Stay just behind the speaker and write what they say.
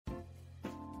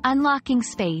Unlocking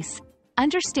space.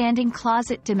 Understanding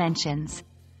closet dimensions.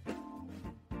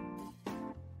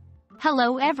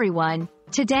 Hello everyone.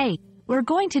 Today, we're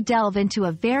going to delve into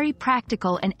a very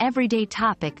practical and everyday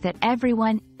topic that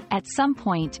everyone, at some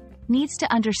point, needs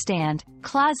to understand: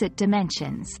 closet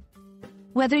dimensions.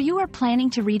 Whether you are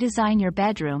planning to redesign your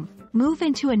bedroom, move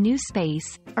into a new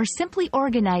space, or simply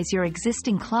organize your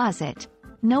existing closet,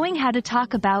 knowing how to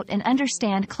talk about and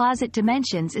understand closet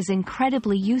dimensions is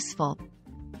incredibly useful.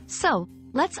 So,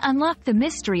 let's unlock the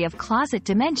mystery of closet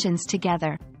dimensions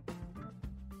together.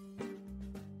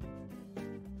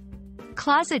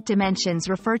 Closet dimensions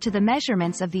refer to the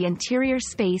measurements of the interior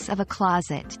space of a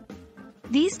closet.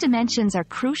 These dimensions are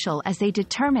crucial as they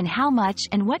determine how much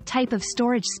and what type of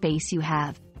storage space you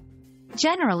have.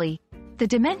 Generally, the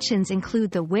dimensions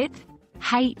include the width,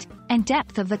 height, and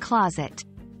depth of the closet.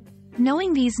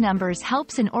 Knowing these numbers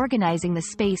helps in organizing the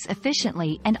space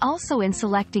efficiently and also in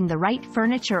selecting the right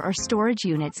furniture or storage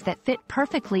units that fit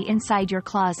perfectly inside your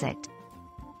closet.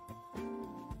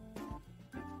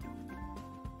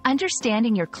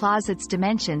 Understanding your closet's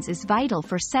dimensions is vital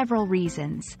for several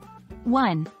reasons.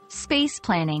 1. Space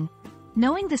planning.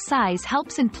 Knowing the size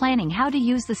helps in planning how to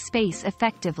use the space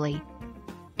effectively.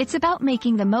 It's about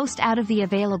making the most out of the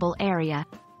available area.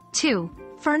 2.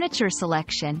 Furniture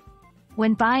selection.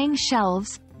 When buying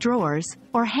shelves, drawers,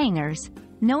 or hangers,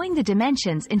 knowing the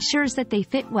dimensions ensures that they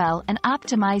fit well and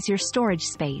optimize your storage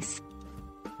space.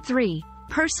 3.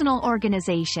 Personal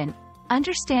organization.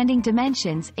 Understanding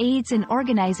dimensions aids in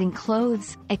organizing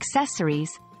clothes,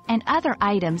 accessories, and other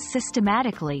items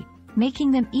systematically,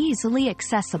 making them easily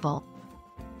accessible.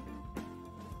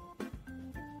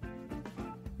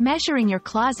 Measuring your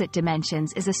closet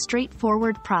dimensions is a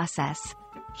straightforward process.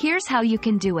 Here's how you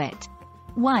can do it.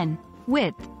 1.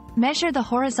 Width. Measure the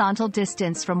horizontal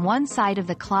distance from one side of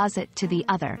the closet to the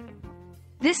other.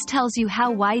 This tells you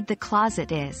how wide the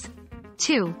closet is.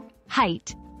 2.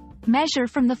 Height. Measure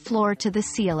from the floor to the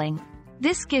ceiling.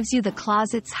 This gives you the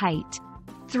closet's height.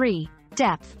 3.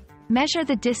 Depth. Measure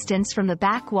the distance from the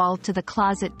back wall to the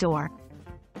closet door.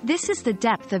 This is the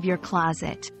depth of your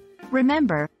closet.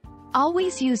 Remember,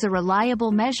 always use a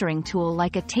reliable measuring tool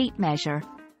like a tape measure,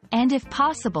 and if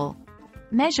possible,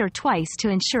 measure twice to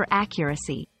ensure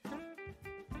accuracy.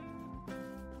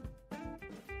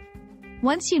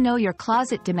 Once you know your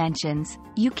closet dimensions,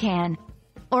 you can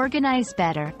organize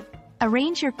better.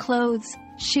 Arrange your clothes,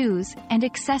 shoes, and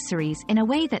accessories in a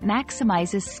way that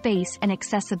maximizes space and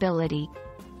accessibility.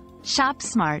 Shop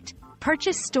smart.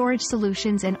 Purchase storage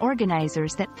solutions and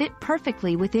organizers that fit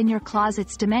perfectly within your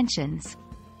closet's dimensions.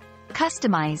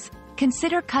 Customize.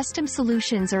 Consider custom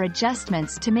solutions or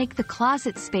adjustments to make the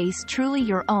closet space truly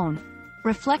your own,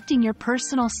 reflecting your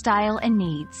personal style and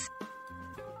needs.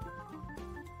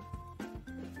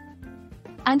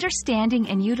 Understanding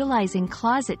and utilizing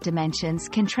closet dimensions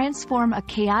can transform a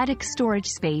chaotic storage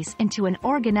space into an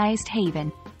organized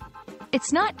haven.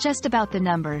 It's not just about the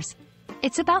numbers.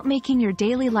 It's about making your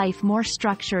daily life more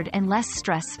structured and less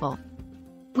stressful.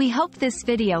 We hope this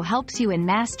video helps you in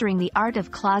mastering the art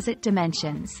of closet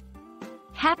dimensions.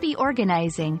 Happy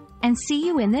organizing, and see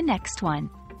you in the next one.